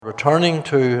We're turning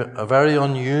to a very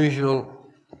unusual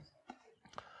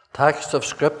text of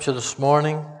Scripture this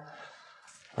morning,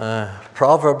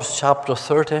 Proverbs chapter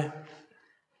 30.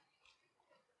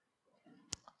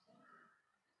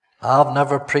 I've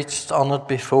never preached on it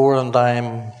before, and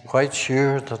I'm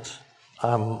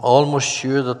almost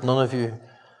sure that none of you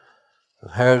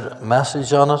have heard a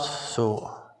message on it, so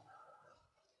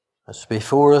it's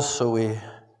before us, so we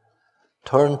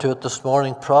turn to it this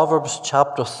morning. Proverbs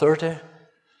chapter 30.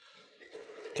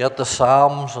 Get the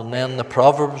Psalms and then the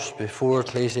Proverbs before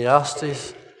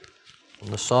Ecclesiastes and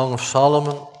the Song of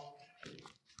Solomon.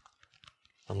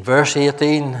 And verse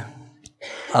 18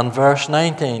 and verse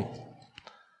 19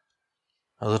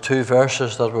 are the two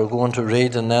verses that we're going to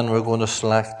read, and then we're going to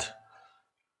select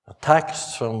a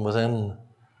text from within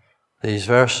these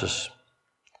verses.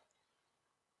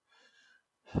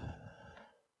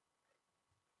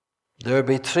 There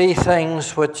be three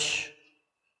things which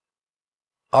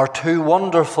are too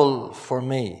wonderful for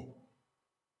me.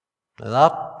 Now,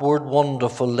 that word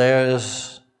wonderful there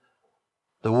is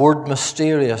the word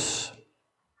mysterious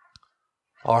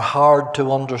or hard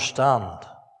to understand.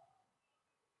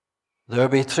 There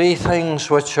be three things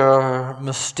which are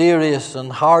mysterious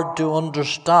and hard to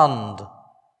understand,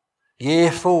 yea,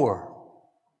 four,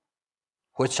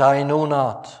 which I know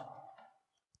not.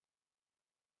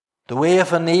 The way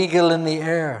of an eagle in the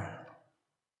air,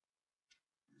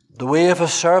 the way of a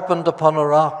serpent upon a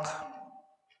rock,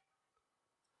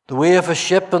 the way of a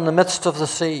ship in the midst of the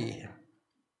sea,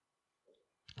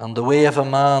 and the way of a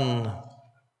man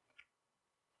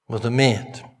with a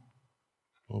mate.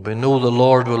 And we know the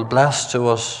Lord will bless to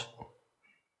us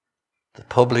the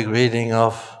public reading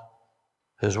of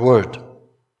His Word.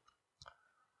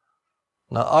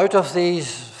 Now, out of these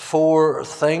four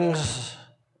things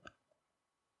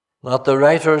that the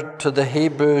writer to the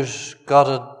Hebrews got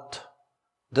it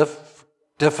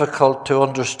difficult to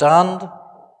understand,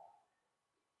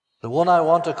 the one I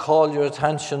want to call your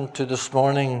attention to this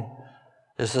morning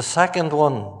is the second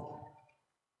one.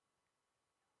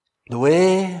 The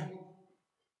way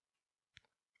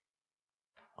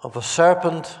of a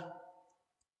serpent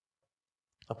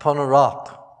upon a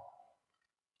rock.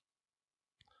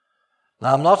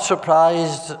 Now, I'm not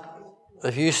surprised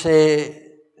if you say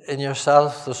in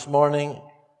yourself this morning,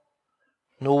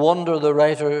 no wonder the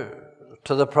writer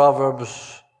to the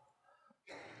Proverbs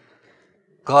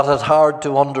got it hard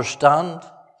to understand.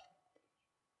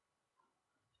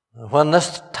 When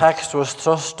this text was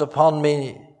thrust upon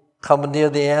me, coming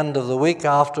near the end of the week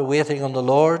after waiting on the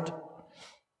Lord,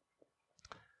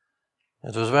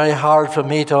 it was very hard for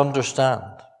me to understand.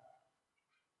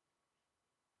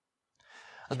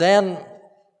 And then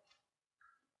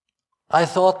I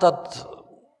think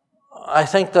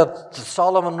that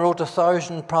Solomon wrote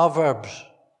 1,000 Proverbs,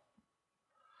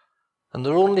 and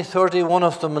there are only 31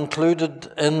 of them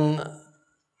included in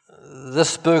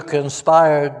this book,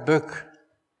 inspired book.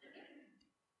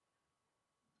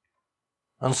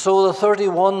 And so the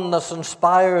 31 that's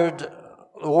inspired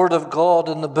the Word of God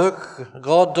in the book,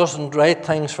 God doesn't write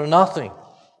things for nothing.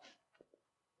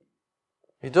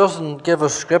 He doesn't give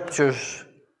us scriptures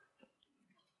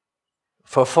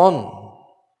for fun,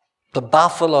 to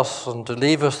baffle us and to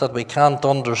leave us that we can't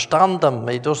understand them.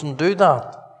 He doesn't do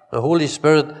that. The Holy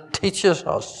Spirit teaches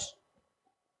us.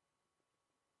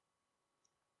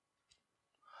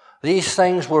 These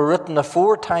things were written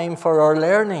aforetime for our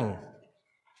learning,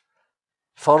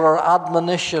 for our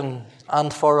admonition,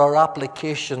 and for our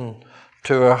application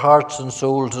to our hearts and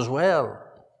souls as well.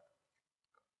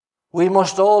 We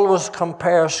must always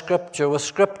compare Scripture with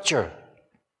Scripture.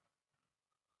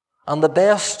 And the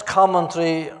best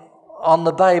commentary on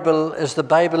the Bible is the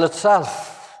Bible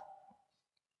itself.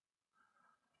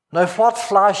 Now, what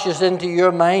flashes into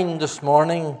your mind this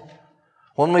morning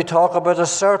when we talk about a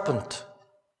serpent?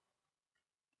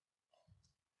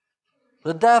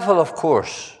 The devil, of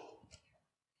course.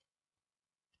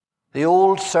 The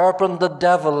old serpent, the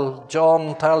devil,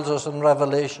 John tells us in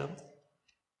Revelation.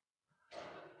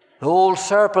 The old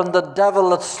serpent, the devil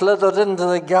that slithered into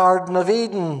the Garden of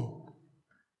Eden.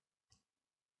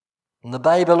 And the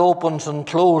Bible opens and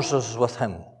closes with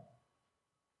him.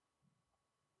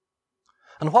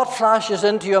 And what flashes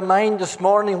into your mind this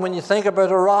morning when you think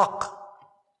about a rock?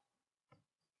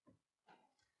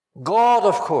 God,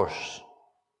 of course.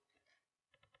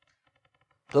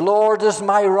 The Lord is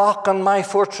my rock and my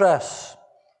fortress.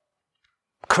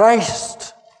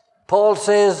 Christ. Paul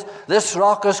says, this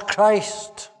rock is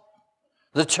Christ.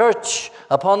 The church,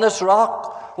 upon this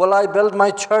rock will I build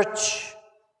my church.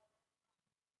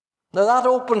 Now that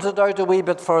opens it out a wee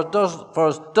bit for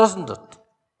us, doesn't it?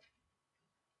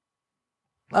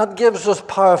 That gives us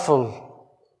powerful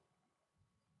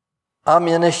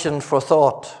ammunition for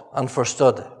thought and for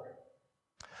study.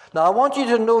 Now, I want you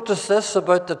to notice this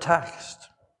about the text.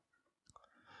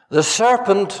 The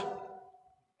serpent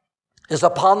is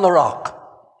upon the rock.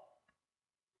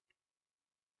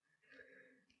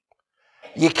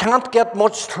 You can't get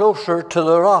much closer to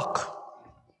the rock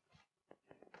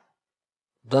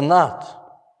than that.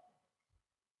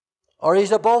 Or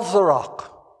he's above the rock.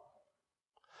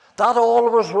 That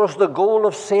always was the goal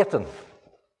of Satan.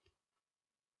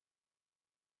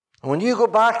 When you go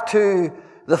back to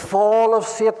the fall of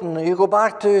Satan, you go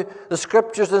back to the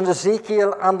scriptures in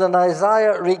Ezekiel and in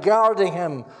Isaiah regarding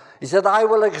him, he said, I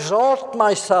will exalt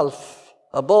myself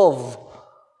above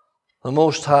the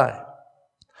Most High.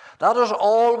 That has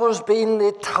always been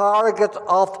the target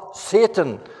of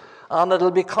Satan, and it'll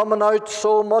be coming out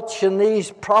so much in these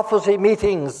prophecy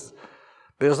meetings,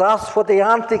 because that's what the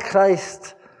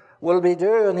Antichrist will be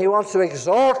doing. He wants to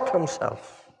exalt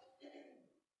himself.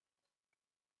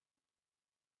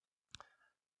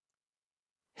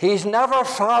 He's never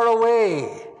far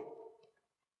away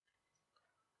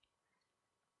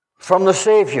from the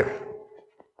Savior.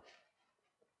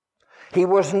 He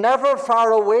was never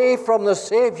far away from the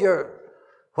Savior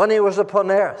when he was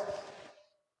upon earth.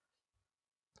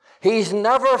 He's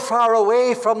never far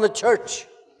away from the church.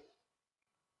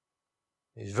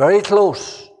 He's very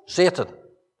close, Satan.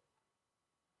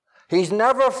 He's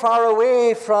never far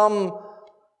away from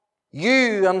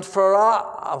you and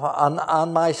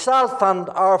and myself and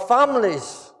our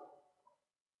families.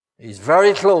 He's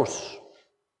very close.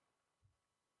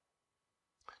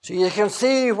 So you can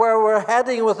see where we're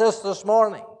heading with this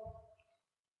morning,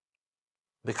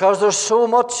 because there's so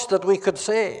much that we could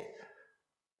say.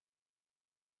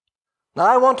 Now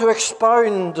I want to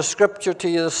expound the scripture to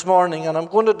you this morning, and I'm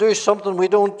going to do something we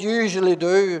don't usually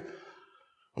do,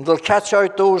 and it'll catch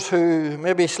out those who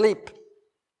maybe sleep.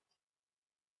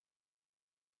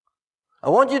 I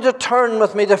want you to turn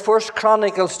with me to 1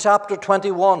 Chronicles chapter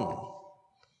 21.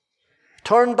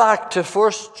 Turn back to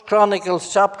 1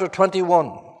 Chronicles chapter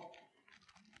 21.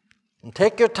 And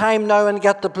take your time now and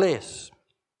get the place.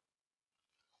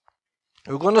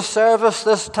 We're going to service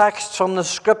this text from the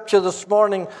scripture this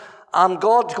morning, and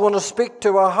God's going to speak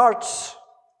to our hearts.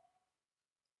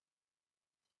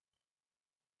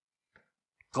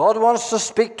 God wants to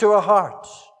speak to our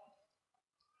hearts.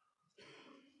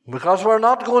 Because we're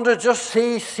not going to just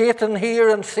see Satan here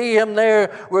and see him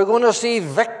there. We're going to see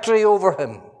victory over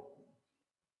him.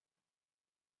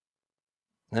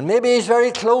 And maybe he's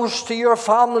very close to your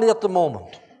family at the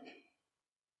moment.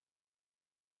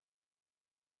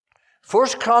 1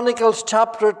 Chronicles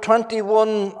chapter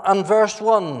 21 and verse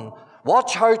 1.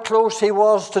 Watch how close he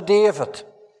was to David.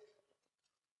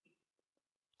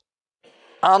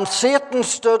 And Satan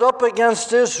stood up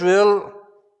against Israel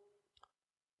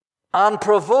and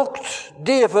provoked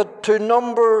David to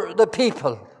number the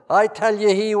people. I tell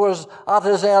you, he was at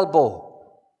his elbow.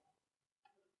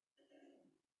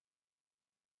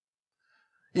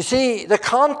 You see, the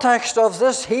context of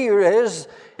this here is,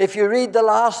 if you read the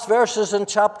last verses in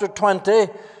chapter 20,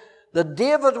 that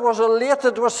David was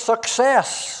elated with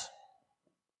success.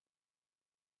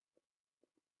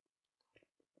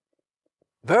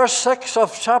 Verse 6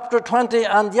 of chapter 20,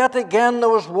 and yet again there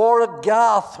was war at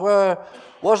Gath, where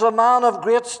was a man of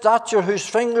great stature, whose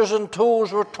fingers and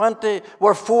toes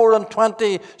were 4 and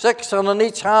 26, and on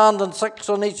each hand and 6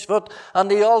 on each foot.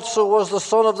 And he also was the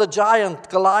son of the giant,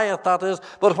 Goliath that is.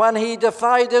 But when he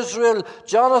defied Israel,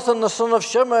 Jonathan the son of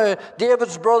Shimei,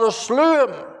 David's brother, slew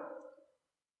him.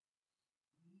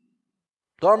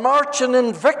 They're marching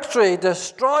in victory,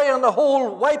 destroying the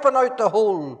whole, wiping out the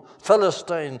whole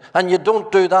Philistine. And you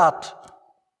don't do that.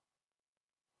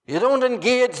 You don't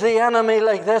engage the enemy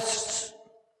like this.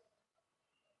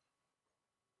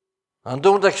 And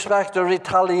don't expect a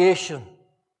retaliation.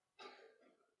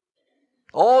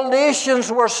 All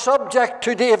nations were subject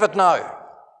to David now.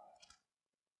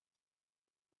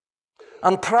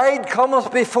 And pride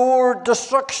cometh before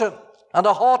destruction, and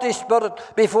a haughty spirit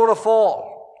before a fall.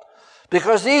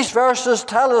 Because these verses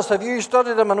tell us, have you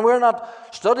studied them? And we're not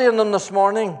studying them this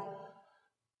morning.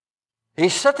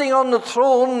 He's sitting on the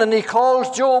throne, and he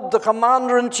calls Job, the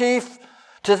commander-in-chief,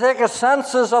 to take a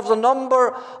census of the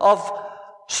number of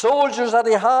soldiers that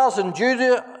he has in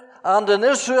Judah and in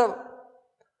Israel.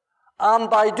 And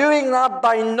by doing that,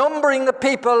 by numbering the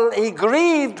people, he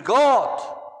grieved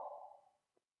God.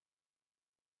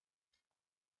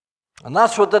 And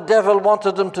that's what the devil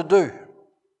wanted him to do.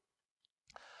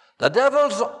 The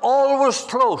devil's always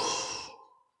close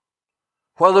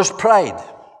where there's pride.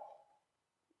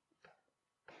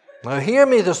 Now hear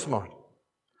me this morning.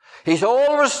 He's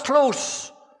always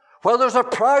close where there's a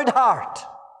proud heart.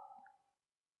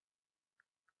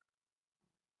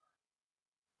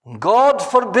 God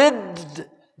forbid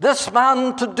this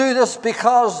man to do this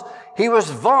because he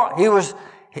was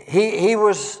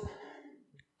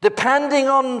depending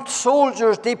on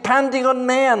soldiers, depending on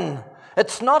men.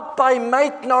 It's not by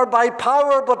might nor by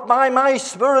power, but by my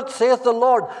Spirit, saith the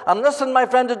Lord. And listen, my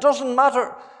friend, it doesn't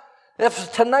matter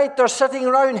if tonight they're sitting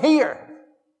around here.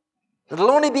 It'll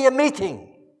only be a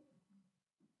meeting.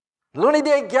 It'll only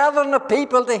be a gathering of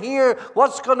people to hear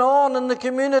what's going on in the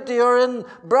community or in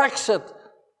Brexit.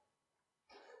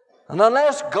 And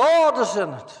unless God is in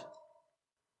it,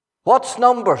 what's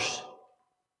numbers?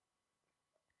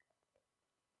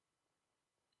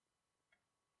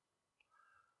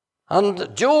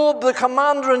 And Job, the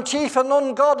commander-in-chief, an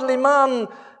ungodly man,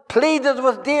 pleaded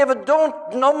with David,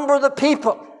 don't number the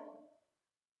people.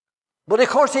 But of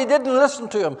course he didn't listen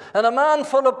to him. And a man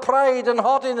full of pride and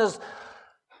haughtiness,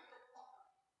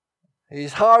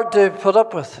 he's hard to put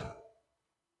up with.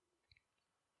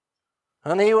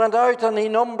 And he went out and he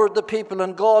numbered the people,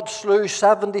 and God slew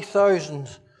 70,000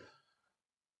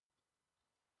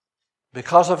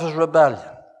 because of his rebellion.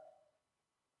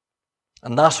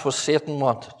 And that's what Satan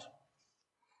wanted.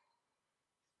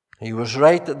 He was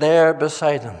right there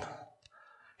beside him.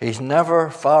 He's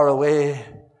never far away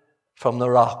from the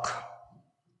rock.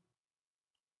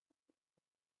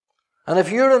 And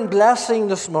if you're in blessing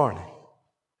this morning,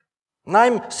 and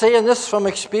I'm saying this from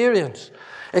experience,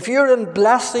 if you're in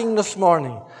blessing this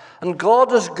morning, and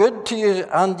God is good to you,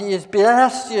 and He has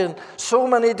blessed you in so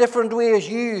many different ways,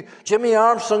 Jimmy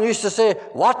Armstrong used to say,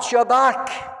 watch your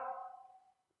back.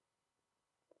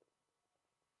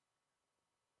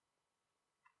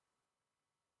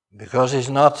 Because He's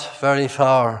not very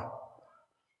far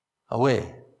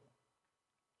away.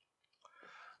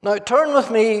 Now turn with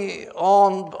me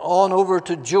on over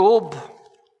to Job,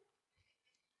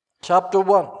 chapter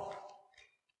 1.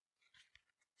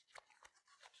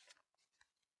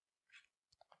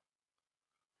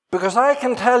 Because I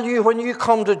can tell you, when you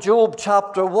come to Job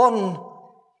chapter 1,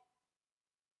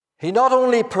 he not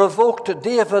only provoked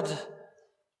David,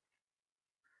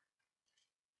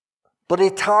 but he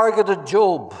targeted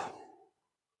Job.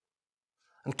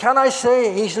 And can I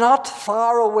say, he's not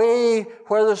far away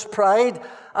where there's pride,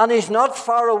 and he's not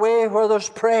far away where there's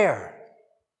prayer.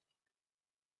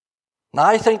 Now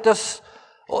I think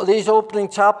these opening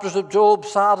chapters of Job,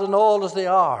 sad and all as they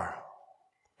are,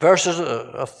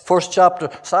 first chapter,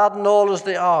 sad and all as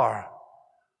they are,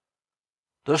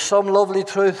 there's some lovely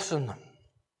truths in them.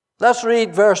 Let's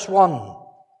read verse 1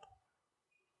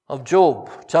 of Job,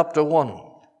 chapter 1.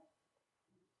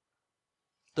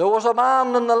 There was a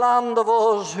man in the land of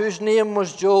Uz whose name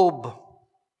was Job.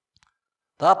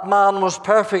 That man was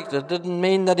perfect. It didn't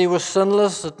mean that he was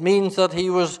sinless. It means that he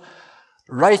was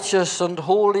righteous and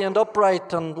holy and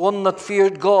upright, and one that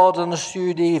feared God and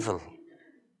eschewed evil.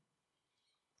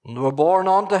 And there were born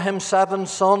unto him 7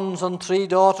 sons and 3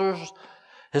 daughters.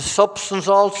 His substance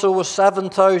also was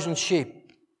 7,000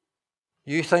 sheep.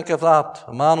 You think of that,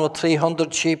 a man with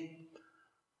 300 sheep.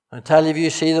 I tell you, if you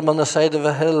see them on the side of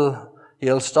a hill,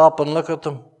 you'll stop and look at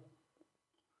them.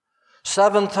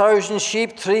 7,000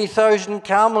 sheep, 3,000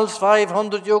 camels,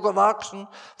 500 yoke of oxen,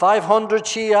 500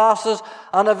 she-asses,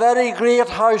 and a very great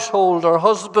household or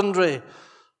husbandry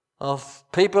of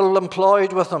people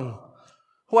employed with him.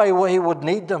 Why, he would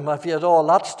need them. If you had all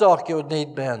that stock, you would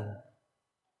need men.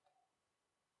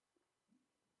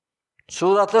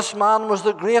 So that this man was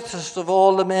the greatest of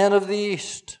all the men of the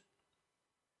East.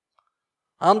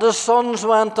 And his sons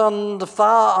went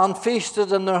and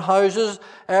feasted in their houses,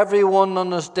 every one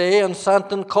on his day, and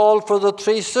sent and called for the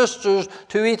 3 sisters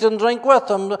to eat and drink with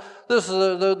them.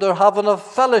 They're having a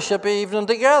fellowship evening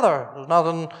together. There's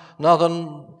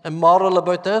nothing immoral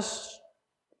about this.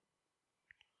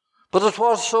 But it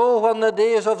was so, when the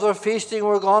days of their feasting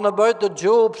were gone about, that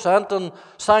Job sent and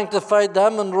sanctified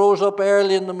them, and rose up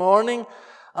early in the morning,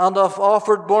 and have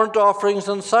offered burnt offerings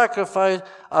and sacrifice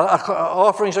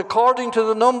offerings according to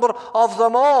the number of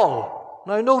them all.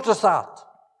 Now notice that.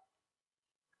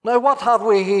 Now what have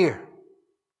we here?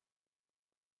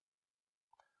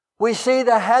 We see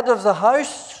the head of the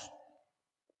house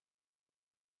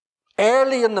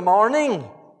early in the morning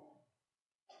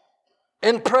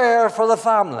in prayer for the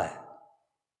family.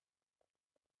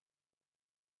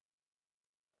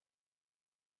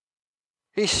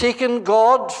 He's seeking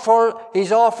God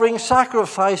he's offering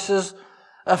sacrifices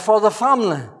for the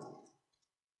family.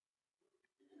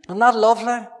 Isn't that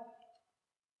lovely?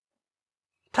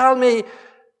 Tell me,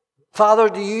 Father,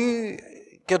 do you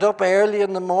get up early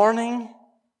in the morning,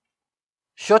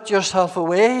 shut yourself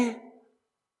away,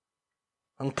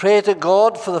 and pray to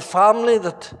God for the family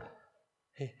that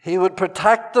He would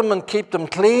protect them and keep them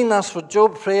clean? That's what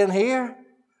Job's praying here.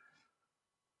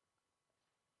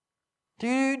 Do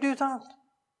you do that?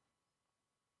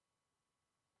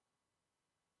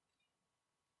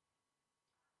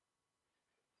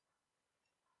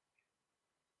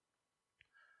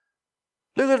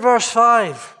 Look at verse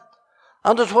 5.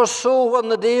 And it was so when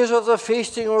the days of the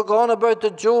feasting were gone about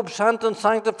that Job sent and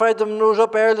sanctified them and rose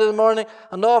up early in the morning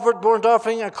and offered burnt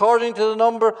offering according to the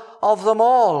number of them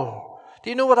all.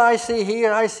 Do you know what I see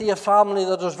here? I see a family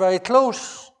that was very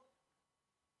close.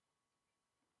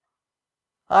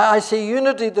 I see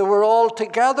unity. They were all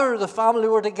together. The family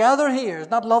were together here.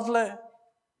 Isn't that lovely?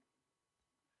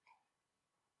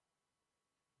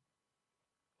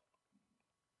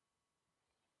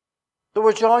 They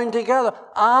were joined together.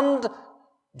 And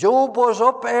Job was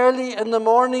up early in the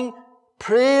morning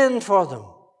praying for them.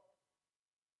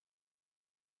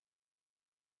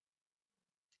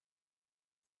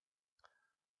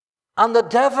 And the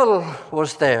devil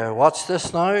was there. Watch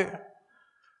this now.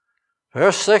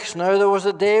 Verse 6, now there was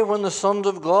a day when the sons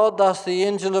of God, that's the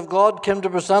angel of God, came to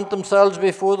present themselves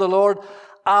before the Lord,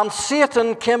 and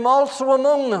Satan came also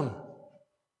among them.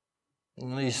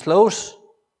 And he's close.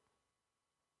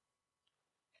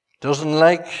 Doesn't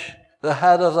like the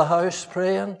head of the house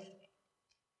praying.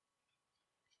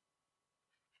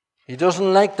 He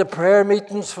doesn't like the prayer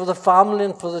meetings for the family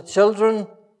and for the children.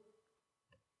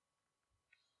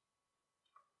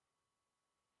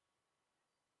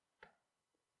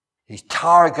 He's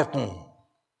targeting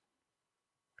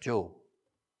Job.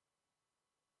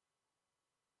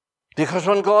 Because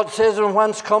when God says, and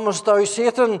whence comest thou,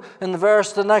 Satan, in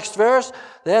the next verse,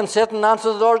 then Satan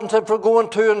answered the Lord and said, for going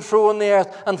to and fro on the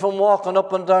earth and from walking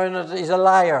up and down it, he's a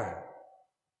liar.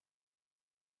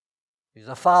 He's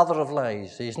a father of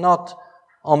lies. He's not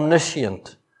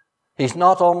omniscient. He's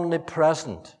not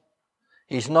omnipresent.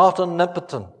 He's not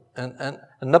omnipotent.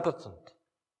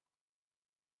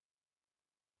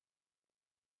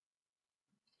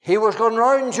 He was going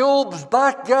round Job's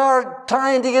backyard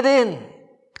trying to get in.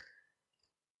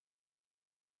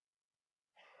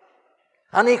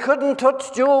 And he couldn't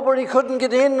touch Job or he couldn't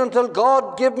get in until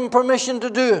God gave him permission to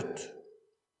do it.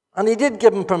 And he did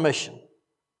give him permission.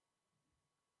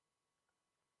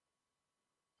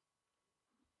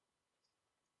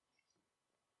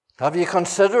 Have you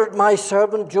considered my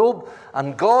servant Job?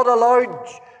 And God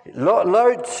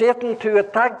allowed Satan to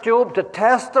attack Job, to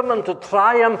test him and to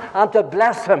try him and to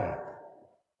bless him.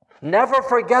 Never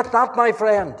forget that, my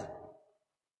friend.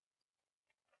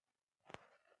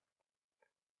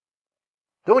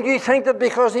 Don't you think that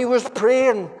because he was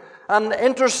praying and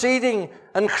interceding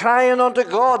and crying unto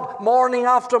God morning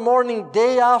after morning,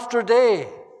 day after day,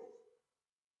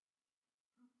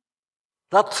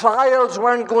 that trials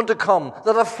weren't going to come,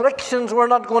 that afflictions were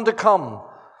not going to come,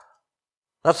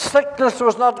 that sickness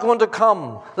was not going to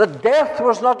come, that death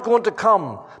was not going to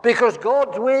come, because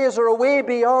God's ways are way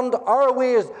beyond our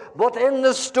ways. But in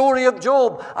the story of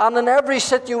Job, and in every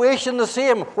situation the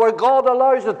same, where God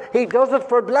allows it, He does it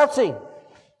for blessing.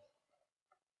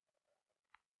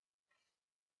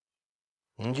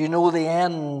 And you know the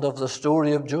end of the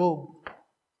story of Job.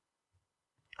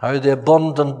 How the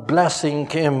abundant blessing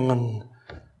came and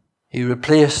he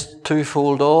replaced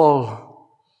twofold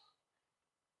all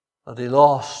that he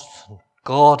lost.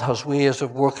 God has ways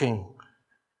of working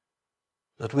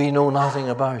that we know nothing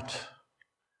about.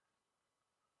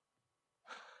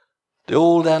 The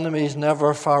old enemy is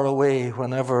never far away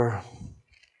whenever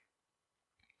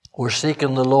we're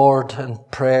seeking the Lord in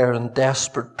prayer and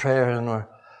desperate prayer, and we're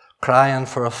crying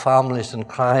for our families and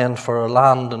crying for our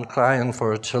land and crying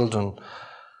for our children.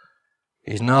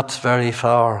 He's not very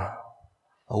far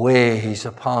away. He's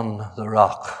upon the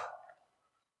rock.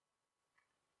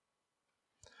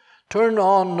 Turn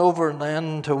on over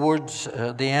then towards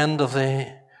the end of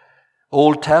the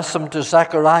Old Testament to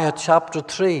Zechariah chapter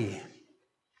 3.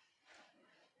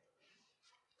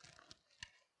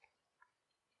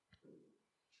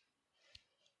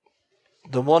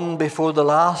 The one before the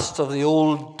last of the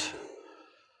Old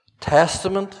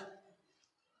Testament,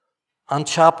 and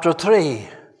chapter 3.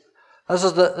 This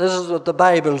is what the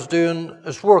Bible's doing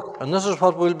its work, and this is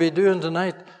what we'll be doing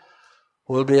tonight.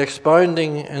 We'll be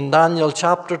expounding in Daniel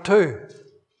chapter 2.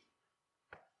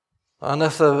 And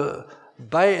if the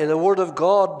Word of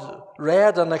God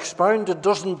read and expounded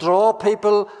doesn't draw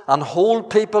people and hold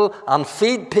people and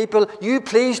feed people, you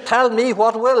please tell me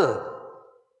what will.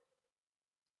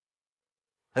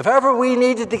 If ever we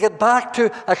needed to get back to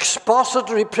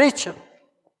expository preaching,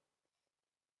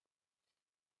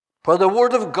 where the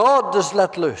Word of God is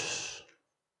let loose,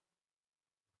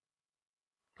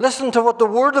 listen to what the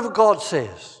Word of God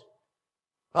says,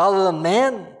 rather than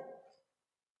men.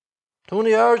 It's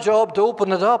only our job to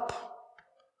open it up.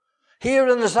 Here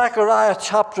in Zechariah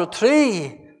chapter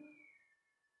 3,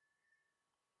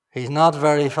 he's not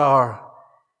very far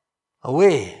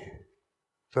away.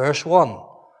 Verse 1.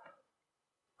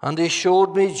 And he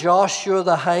showed me Joshua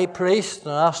the high priest.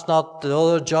 And that's not the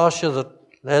other Joshua that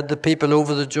led the people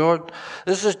over the Jordan.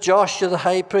 This is Joshua the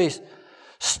high priest,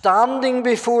 standing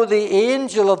before the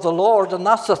angel of the Lord. And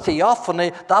that's a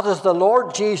theophany. That is the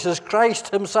Lord Jesus Christ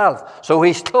himself. So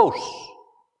he's close.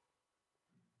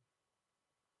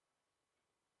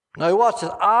 Now watch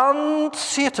it. And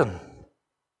Satan,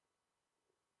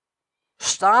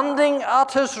 standing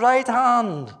at his right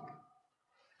hand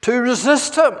to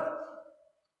resist him.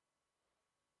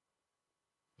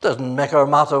 Doesn't make it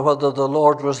matter whether the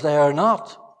Lord was there or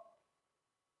not.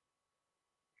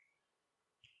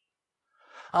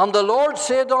 And the Lord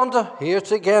said unto, here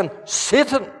it's again,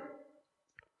 Satan.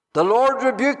 The Lord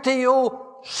rebuked thee,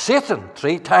 O Satan.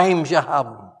 3 times you have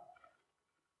him.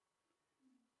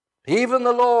 Even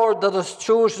the Lord that has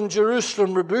chosen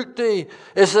Jerusalem rebuked thee.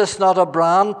 Is this not a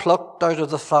brand plucked out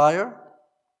of the fire?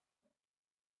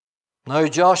 Now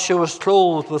Joshua was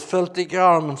clothed with filthy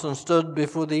garments and stood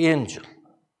before the angel.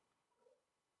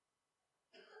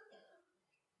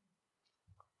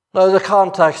 Now the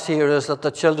context here is that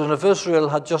the children of Israel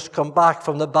had just come back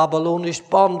from the Babylonish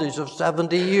bondage of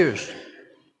 70 years.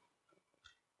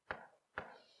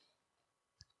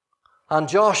 And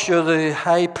Joshua the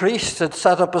high priest had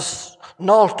set up an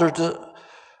altar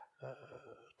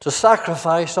to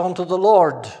sacrifice unto the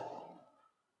Lord.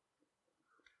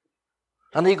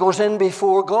 And he goes in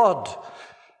before God,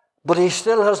 but he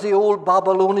still has the old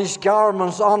Babylonish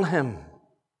garments on him.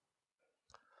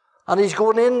 And he's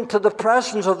going into the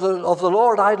presence of the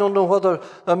Lord. I don't know whether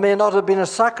there may not have been a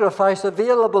sacrifice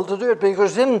available to do it, but he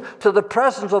goes into the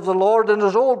presence of the Lord in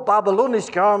his old Babylonish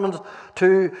garments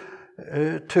to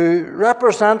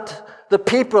represent the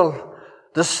people,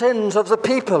 the sins of the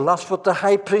people. That's what the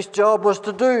high priest's job was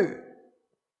to do.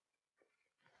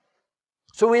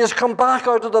 So he has come back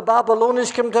out of the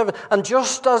Babylonish captivity, and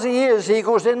just as he is, he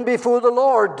goes in before the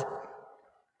Lord.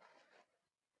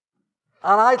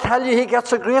 And I tell you, he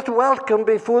gets a great welcome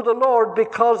before the Lord,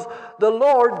 because the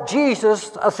Lord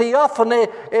Jesus, a theophany,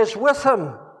 is with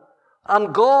him.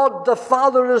 And God the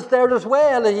Father is there as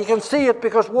well. And you can see it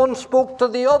because one spoke to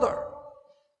the other.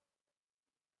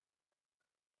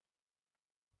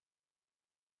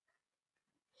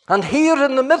 And here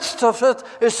in the midst of this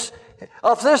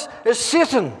is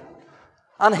Satan.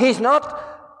 And he's not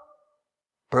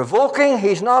provoking,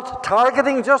 he's not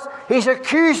targeting, he's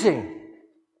accusing.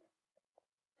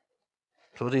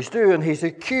 That's what he's doing. He's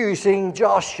accusing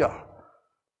Joshua.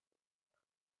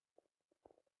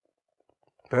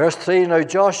 Verse 3, now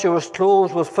Joshua was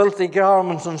clothed with filthy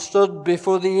garments and stood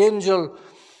before the angel.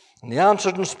 And he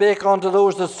answered and spake unto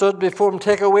those that stood before him,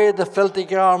 take away the filthy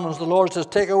garments. The Lord says,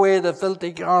 take away the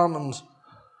filthy garments.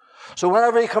 So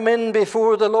whenever he come in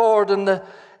before the Lord in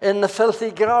the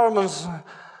filthy garments,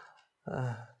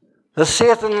 the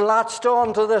Satan latched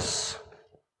on to this.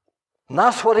 And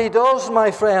that's what he does,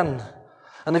 my friend.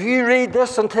 And if you read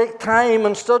this and take time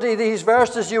and study these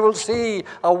verses, you will see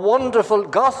a wonderful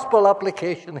gospel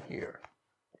application here.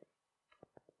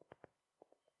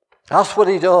 That's what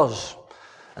he does.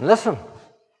 And listen,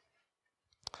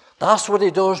 that's what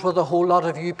he does with a whole lot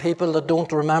of you people that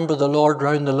don't remember the Lord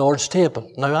round the Lord's table.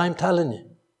 Now I'm telling you,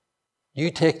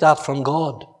 you take that from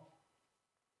God.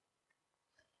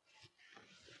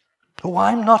 Oh,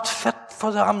 I'm not fit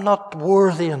for that. I'm not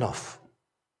worthy enough.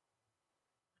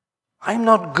 I'm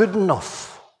not good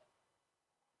enough.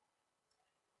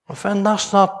 My friend,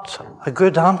 that's not a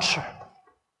good answer.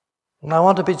 And I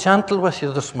want to be gentle with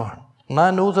you this morning. And I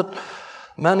know that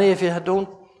many of you don't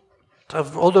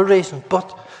have other reasons,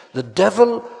 but the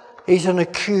devil is an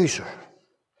accuser.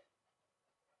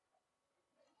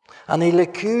 And he'll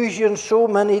accuse you in so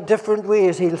many different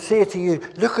ways. He'll say to you,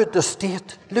 look at the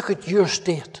state, look at your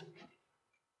state.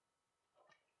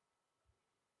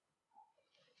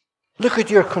 Look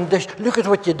at your condition. Look at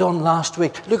what you done last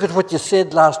week. Look at what you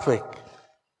said last week.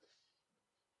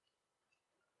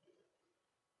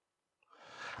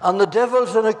 And the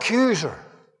devil's an accuser.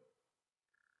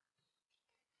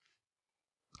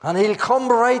 And he'll come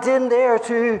right in there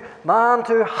to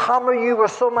hammer you with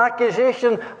some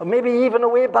accusation, or maybe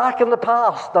even way back in the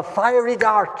past, the fiery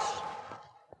darts.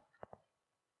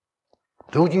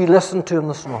 Don't you listen to him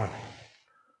this morning.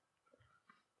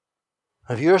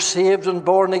 If you're saved and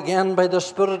born again by the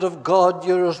Spirit of God,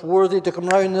 you're as worthy to come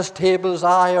round this table as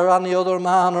I or any other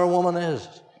man or woman is.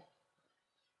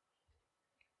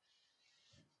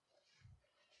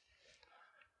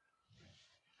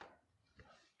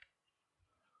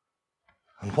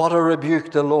 And what a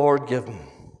rebuke the Lord gave him.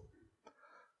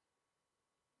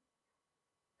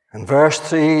 In verse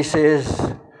 3 he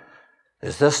says,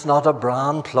 is this not a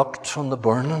brand plucked from the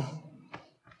burning?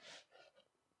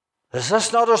 Is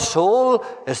this not a soul?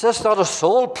 Is this not a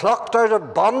soul plucked out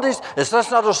of bondage? Is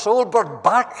this not a soul brought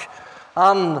back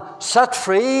and set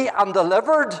free and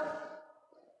delivered?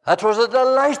 It was a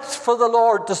delight for the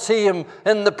Lord to see him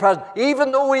in the presence,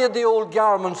 even though he had the old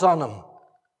garments on him.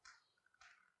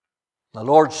 The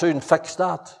Lord soon fixed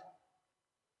that.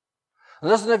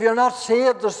 Listen, if you're not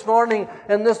saved this morning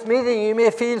in this meeting, you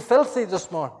may feel filthy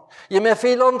this morning. You may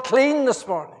feel unclean this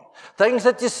morning. Things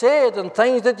that you said and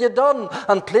things that you done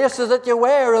and places that you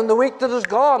were in the week that is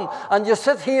gone. And you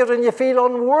sit here and you feel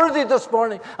unworthy this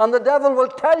morning. And the devil will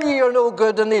tell you you're no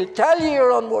good, and he'll tell you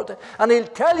you're unworthy, and he'll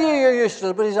tell you you're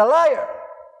useless, but he's a liar.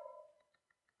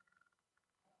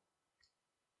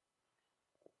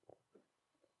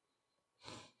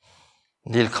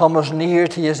 And he'll come as near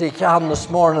to you as he can this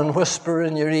morning and whisper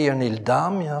in your ear, and he'll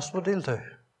damn you. That's what he'll do.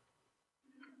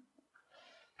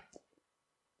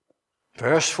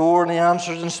 Verse 4, and he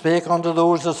answered and spake unto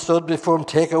those that stood before him,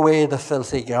 take away the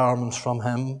filthy garments from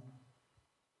him.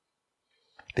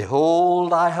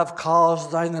 Behold, I have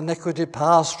caused thine iniquity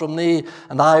pass from thee,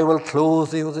 and I will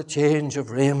clothe thee with a change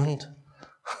of raiment.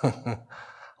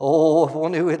 Oh, if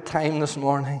only we had time this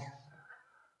morning.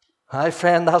 My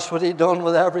friend, that's what he done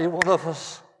with every one of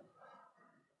us.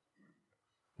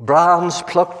 Brands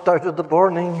plucked out of the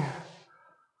burning.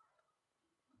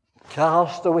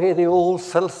 Cast away the old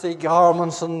filthy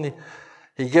garments, and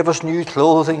he gave us new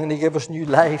clothing, and he gave us new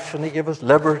life, and he gave us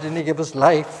liberty, and he gave us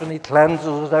life, and he cleanses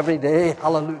us every day.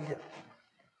 Hallelujah.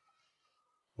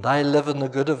 And I live in the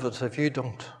good of it if you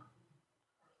don't.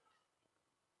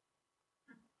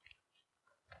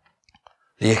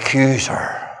 The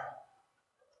accuser.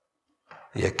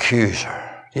 The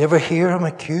accuser. Do you ever hear him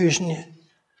accusing you?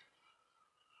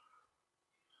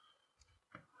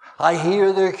 I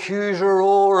hear the accuser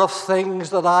roar of things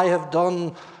that I have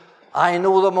done. I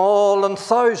know them all and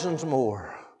thousands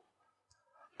more.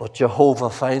 But Jehovah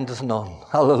findeth none.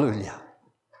 Hallelujah.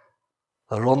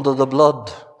 They're under the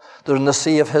blood. They're in the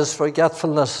sea of his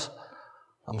forgetfulness.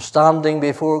 I'm standing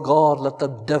before God. Let the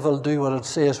devil do what it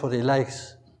says, what he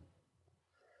likes.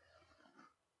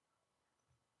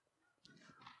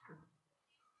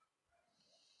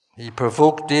 He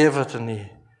provoked David and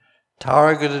he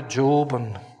targeted Job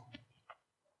and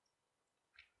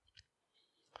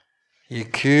he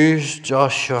accused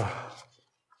Joshua.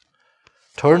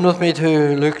 Turn with me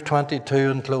to Luke 22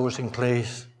 in closing,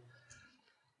 please.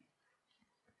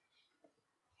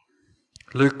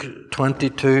 Luke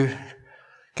 22.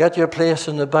 Get your place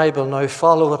in the Bible now.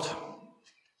 Follow it.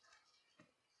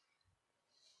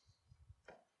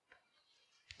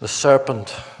 The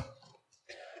serpent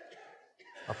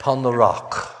upon the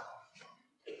rock.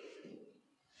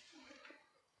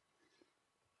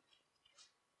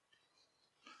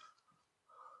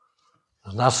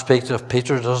 And that speaks of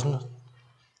Peter, doesn't it?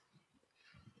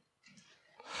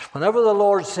 Whenever the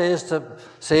Lord says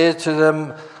to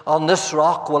them, on this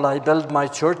rock will I build my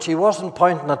church, he wasn't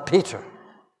pointing at Peter.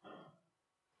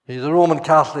 The Roman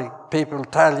Catholic people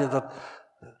tell you that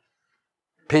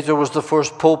Peter was the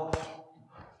first pope.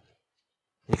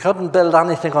 You couldn't build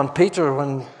anything on Peter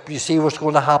when you see what's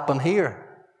going to happen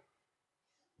here.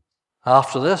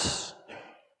 After this.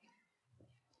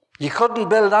 You couldn't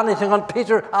build anything on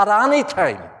Peter at any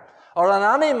time. Or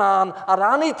on any man at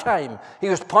any time. He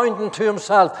was pointing to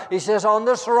himself. He says, on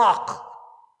this rock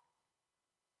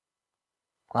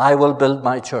I will build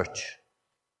my church.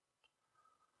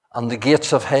 And the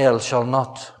gates of hell shall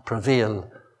not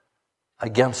prevail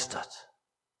against it.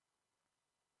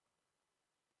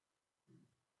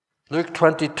 Luke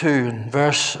 22,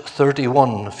 verse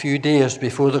 31, a few days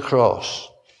before the cross.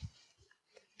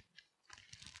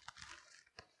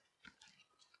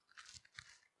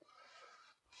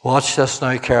 Watch this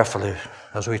now carefully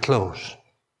as we close.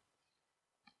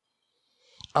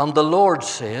 And the Lord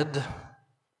said,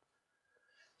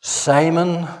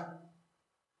 Simon,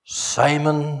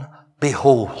 Simon,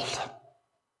 behold.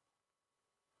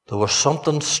 There was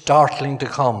something startling to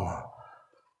come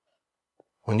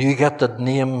when you get the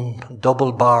name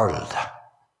double-barreled.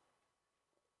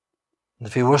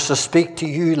 If he was to speak to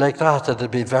you like that, it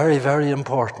would be very, very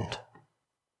important.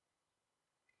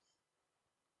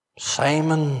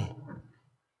 Simon,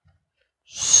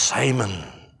 Simon,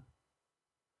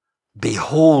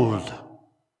 behold,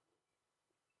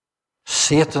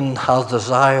 Satan has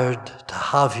desired to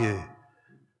have you,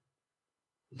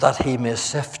 that he may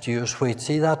sift you as wheat.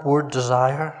 See that word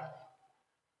desire?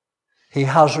 He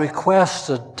has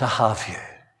requested to have you.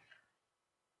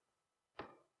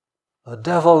 The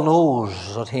devil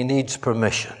knows that he needs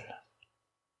permission.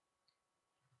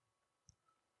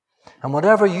 And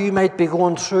whatever you might be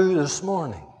going through this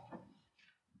morning,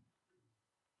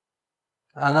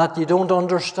 and that you don't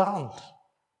understand,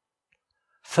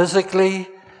 physically,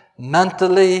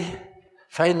 mentally,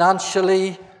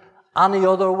 financially, any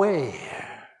other way.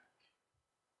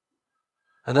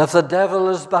 And if the devil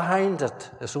is behind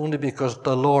it, it's only because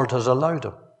the Lord has allowed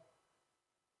him.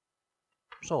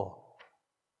 So,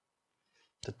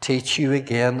 to teach you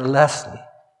again a lesson,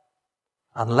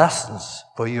 and lessons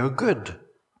for your good.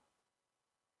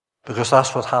 Because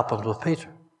that's what happened with Peter.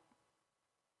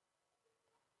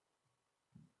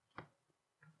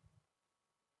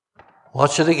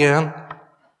 Watch it again.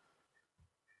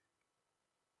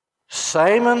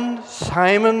 Simon,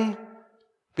 Simon,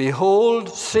 behold,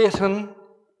 Satan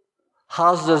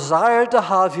has desired to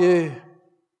have you,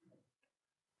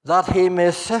 that he may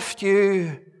sift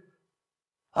you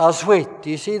as wheat.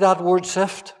 Do you see that word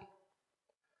sift?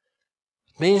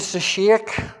 It means to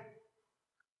shake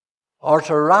or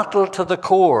to rattle to the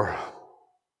core,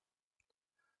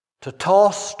 to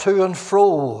toss to and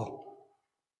fro,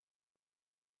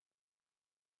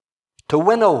 to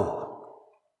winnow.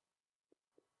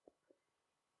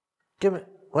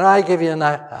 When I give you an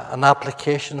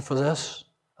application for this,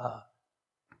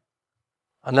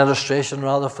 an illustration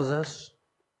rather for this,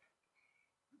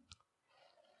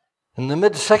 in the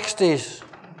mid-60s,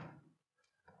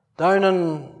 down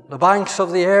in the banks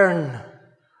of the Erne,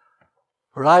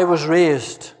 where I was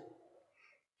raised,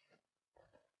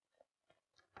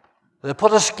 they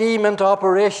put a scheme into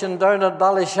operation down at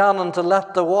Ballyshannon to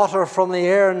let the water from the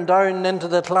Erne down into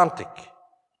the Atlantic.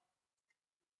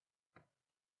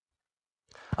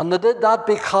 And they did that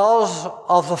because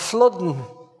of the flooding.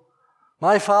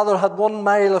 My father had 1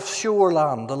 mile of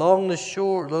shoreland along the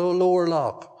shore, the lower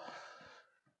loch.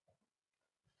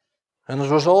 And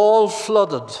it was all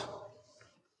flooded,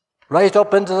 right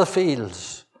up into the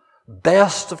fields.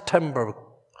 Best of timber,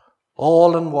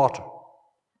 all in water.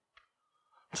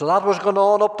 So that was going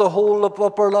on up the whole of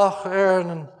Upper Loch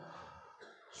Erne.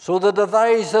 So they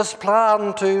devised this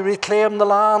plan to reclaim the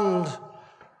land,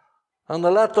 and they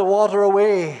let the water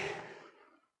away.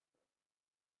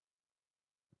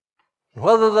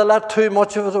 Whether they let too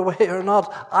much of it away or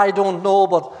not, I don't know,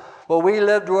 but where we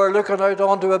lived, we were looking out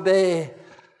onto a bay,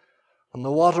 and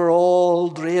the water all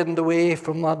drained away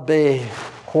from that bay,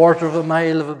 1/4 of a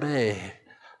mile of a bay.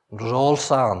 It was all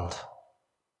sand.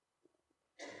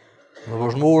 There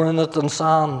was more in it than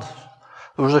sand.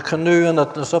 There was a canoe in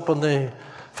it that's up in the,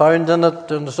 found in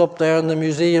it, and it's up there in the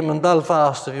museum in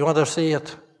Belfast if you want to see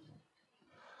it.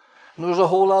 And there was a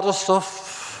whole lot of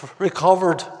stuff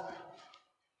recovered.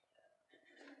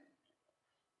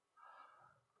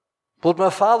 But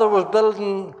my father was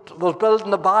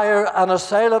building a byre and a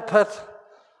sailor pit,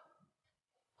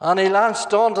 and he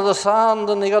launched onto the sand,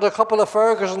 and he got a couple of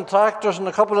Ferguson tractors and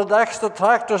a couple of Dexter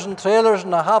tractors and trailers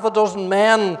and a half a dozen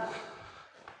men,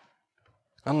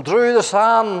 and drew the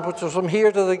sand, which was from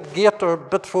here to the gate or a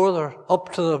bit further,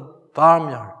 up to the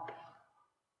farmyard.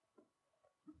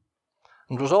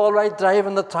 And it was all right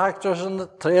driving the tractors and the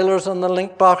trailers and the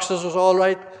link boxes, was all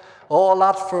right. All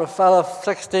that for a fella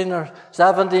 16 or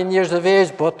 17 years of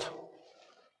age, but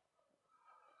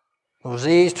there was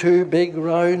these 2 big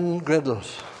round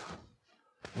griddles.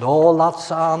 And all that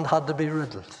sand had to be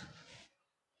riddled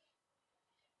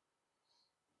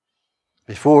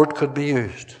before it could be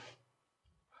used.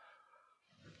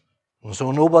 And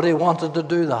so nobody wanted to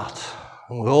do that.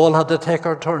 And we all had to take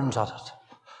our turns at it.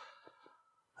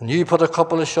 And you put a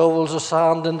couple of shovels of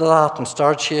sand into that and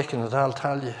start shaking it, I'll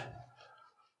tell you.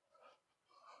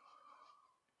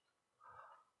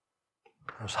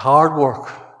 It was hard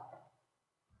work.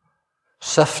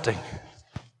 Sifting.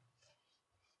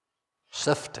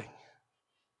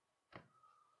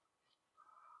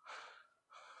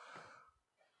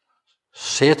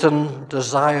 Satan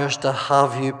desires to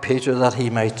have you, Peter, that he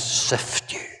might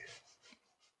sift you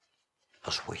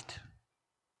as wheat.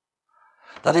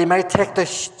 That he might take the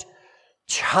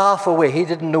chaff away. He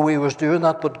didn't know he was doing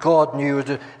that, but God knew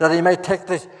that he might take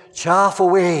the chaff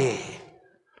away.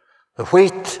 The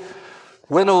wheat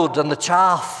winnowed and the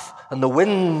chaff, and the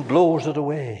wind blows it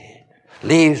away.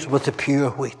 Leaves with the pure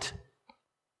wheat.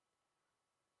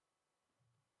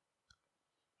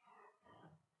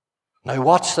 Now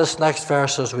watch this next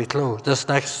verse as we close, this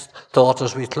next thought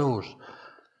as we close.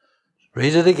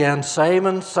 Read it again.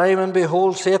 Simon, Simon,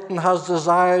 behold, Satan has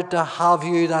desired to have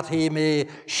you that he may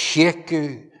shake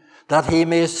you, that he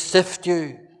may sift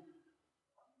you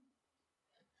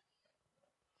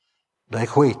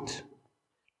like wheat.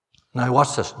 Now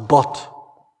watch this. But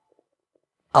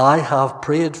I have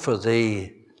prayed for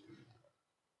thee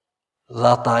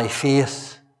that thy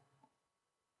faith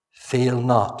fail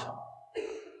not.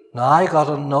 Now, I got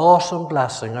an awesome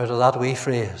blessing out of that wee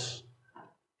phrase.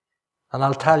 And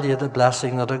I'll tell you the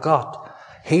blessing that I got.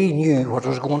 He knew what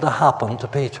was going to happen to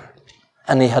Peter.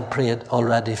 And he had prayed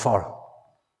already for him.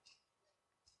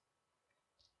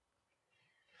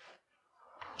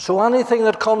 So anything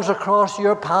that comes across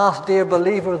your path, dear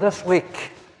believer, this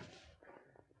week,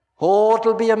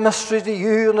 it'll be a mystery to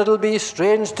you, and it'll be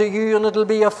strange to you, and it'll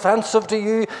be offensive to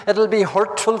you, it'll be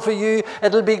hurtful for you,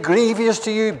 it'll be grievous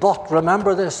to you, but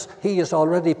remember this, he has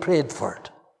already prayed for it.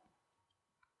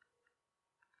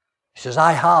 He says,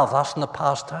 I have, that's in the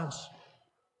past tense.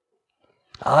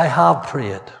 I have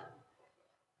prayed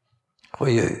for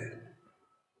you.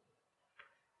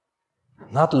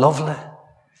 Isn't that lovely?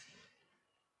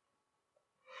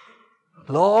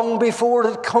 Long before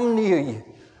it come near you,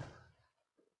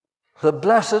 the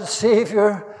blessed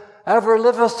Saviour ever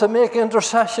liveth to make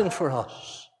intercession for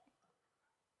us.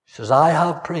 He says, I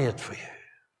have prayed for you.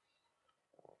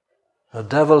 The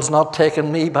devil's not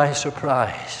taken me by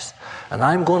surprise, and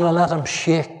I'm going to let him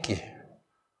shake you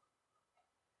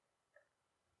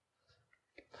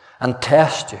and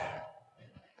test you.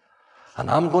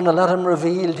 And I'm going to let him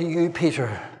reveal to you,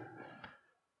 Peter,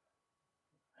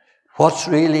 what's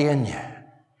really in you,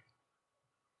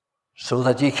 so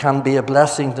that you can be a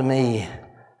blessing to me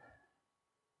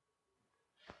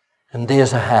in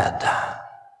days ahead.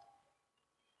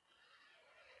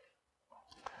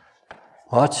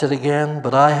 Watch it again.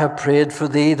 But I have prayed for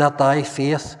thee that thy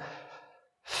faith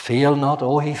fail not.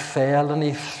 Oh, he fell and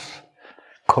he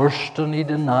cursed and he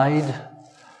denied.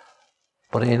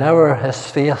 But his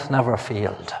faith never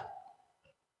failed.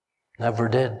 Never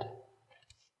did.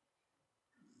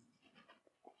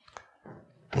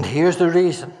 And here's the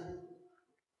reason.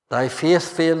 Thy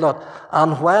faith fail not.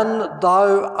 And when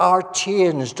thou art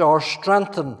changed or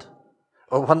strengthened,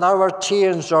 or when thou art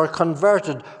changed or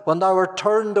converted, when thou art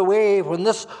turned away, when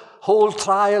this whole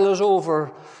trial is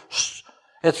over,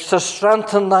 it's to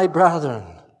strengthen thy brethren.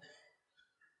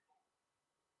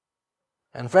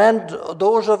 And friend,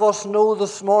 those of us know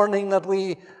this morning that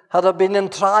we had been in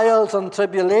trials and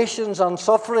tribulations and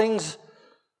sufferings,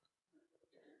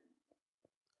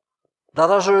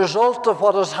 that as a result of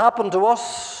what has happened to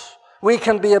us, we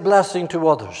can be a blessing to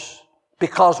others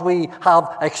because we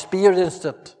have experienced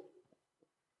it.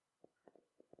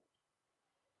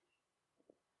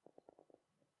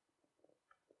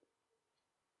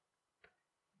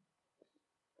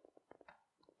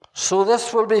 So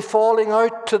this will be falling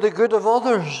out to the good of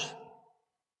others.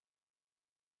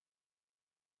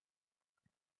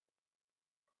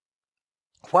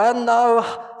 When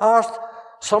thou art,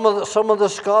 some of the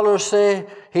scholars say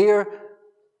here,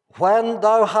 when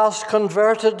thou hast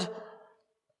converted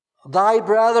thy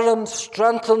brethren,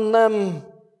 strengthen them.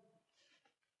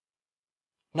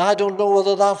 Now, I don't know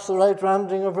whether that's the right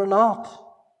rendering of it or not.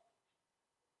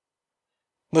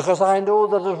 Because I know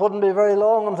that it wouldn't be very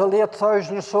long until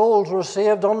 8,000 souls were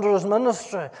saved under his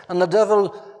ministry. And did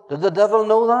the devil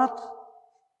know that?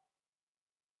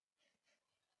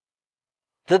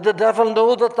 Did the devil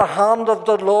know that the hand of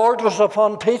the Lord was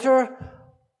upon Peter?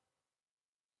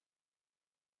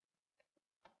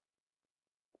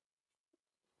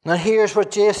 Now here's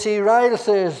what J.C. Ryle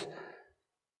says.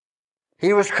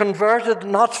 He was converted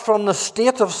not from the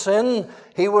state of sin.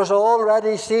 He was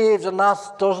already saved, and that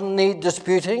doesn't need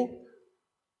disputing.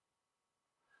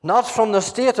 Not from the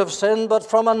state of sin, but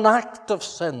from an act of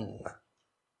sin.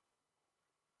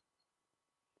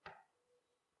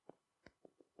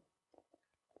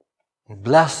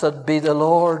 Blessed be the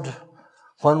Lord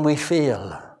when we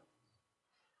fail.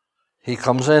 He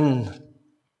comes in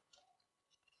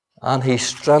and he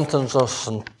strengthens us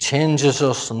and changes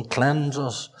us and cleanses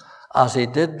us, as he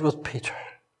did with Peter.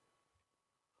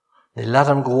 He let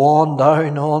him go on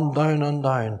down and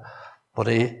down. But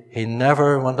he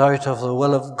never went out of the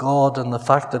will of God and the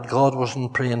fact that God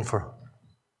wasn't praying for him.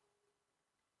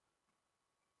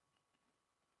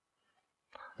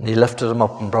 And he lifted him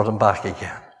up and brought him back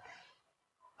again.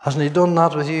 Hasn't he done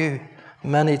that with you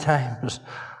many times?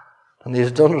 And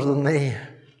he's done it with me.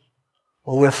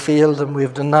 Oh, we've failed him,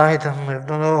 we've denied him, we've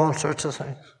done all sorts of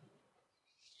things.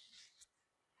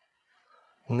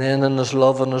 And then in his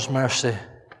love and his mercy,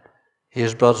 he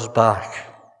has brought us back.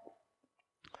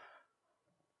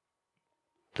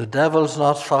 The devil's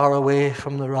not far away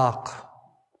from the rock.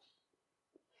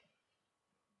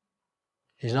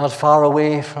 He's not far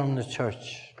away from the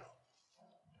church.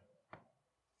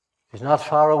 He's not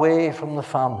far away from the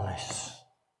families.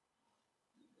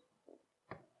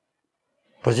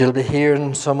 But you'll be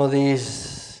hearing some of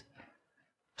these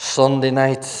Sunday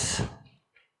nights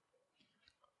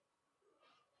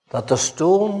that the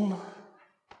stone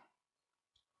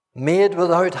made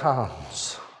without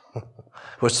hands,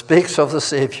 which speaks of the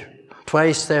Saviour.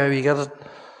 Twice there, you get it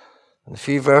in a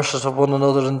few verses of one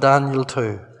another in Daniel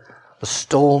 2. The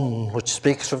stone which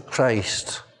speaks of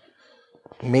Christ,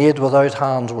 made without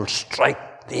hands, will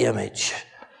strike the image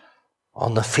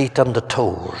on the feet and the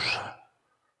toes,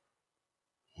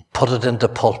 put it into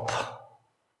pulp.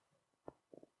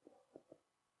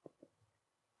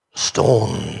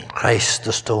 Stone, Christ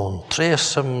the stone.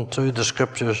 Trace him through the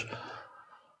scriptures,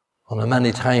 and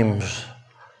many times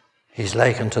he's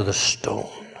likened to the stone,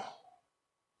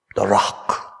 the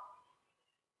rock,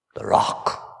 the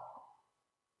rock.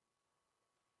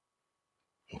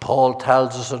 And Paul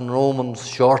tells us in Romans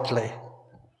shortly,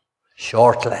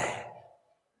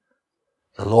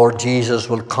 the Lord Jesus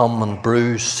will come and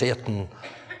bruise Satan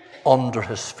under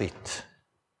his feet.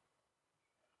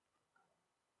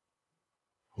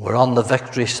 We're on the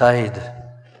victory side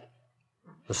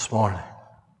this morning.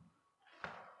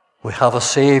 We have a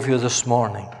Saviour this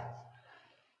morning.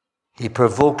 He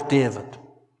provoked David.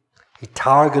 He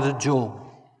targeted Job.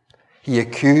 He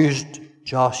accused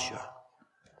Joshua.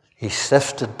 He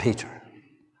sifted Peter.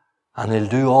 And he'll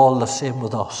do all the same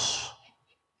with us.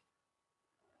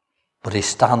 But he's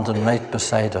standing right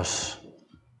beside us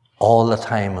all the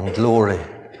time in glory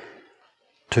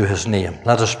to his name.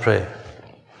 Let us pray.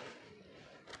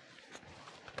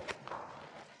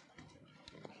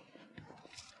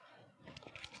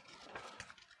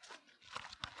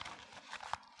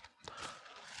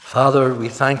 Father, we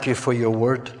thank you for your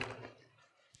word.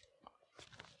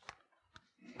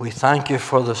 We thank you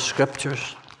for the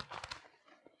scriptures.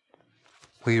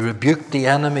 We rebuke the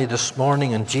enemy this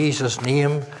morning in Jesus'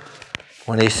 name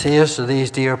when he says to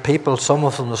these dear people, some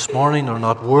of them this morning are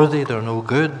not worthy, they're no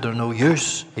good, they're no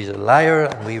use. He's a liar,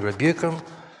 and we rebuke him.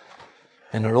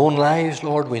 In our own lives,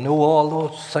 Lord, we know all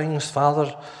those things,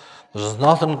 Father. There's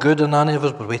nothing good in any of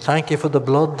us, but we thank you for the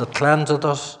blood that cleanseth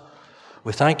us.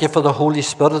 We thank you for the Holy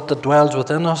Spirit that dwells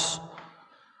within us.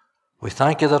 We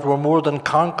thank you that we're more than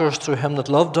conquerors through him that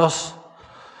loved us.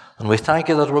 And we thank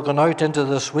you that we're going out into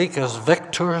this week as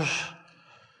victors.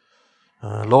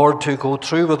 Lord, to go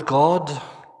through with God.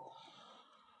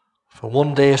 For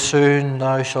one day soon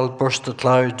thou shalt burst the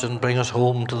clouds and bring us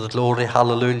home to the glory.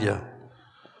 Hallelujah.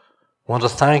 I want to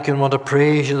thank you and want to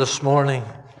praise you this morning.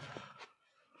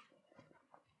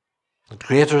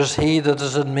 Greater is he that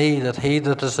is in me than he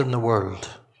that is in the world.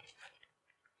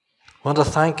 I want to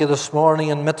thank you this morning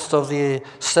in the midst of the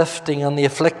sifting and the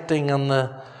afflicting and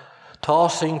the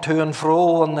tossing to and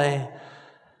fro and the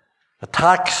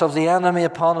attacks of the enemy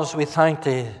upon us. We thank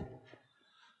thee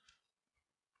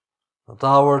that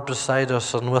thou art beside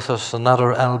us and with us and at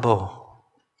our elbow.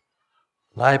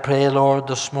 And I pray, Lord,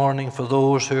 this morning for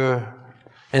those who are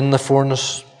in the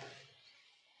furnace,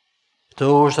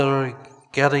 those that are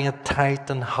getting it tight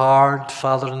and hard,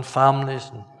 Father, in families,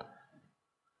 and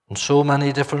in so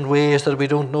many different ways that we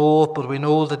don't know of, but we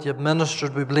know that you've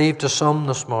ministered, we believe, to some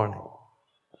this morning.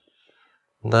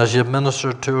 And as you've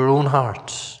ministered to our own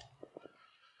hearts,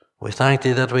 we thank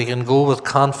thee that we can go with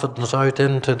confidence out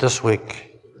into this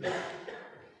week,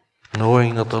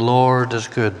 knowing that the Lord is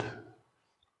good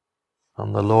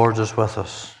and the Lord is with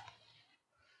us.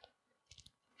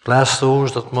 Bless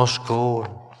those that must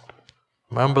go.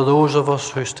 Remember those of us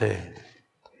who stay.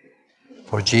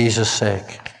 For Jesus'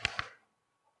 sake.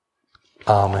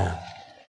 Amen.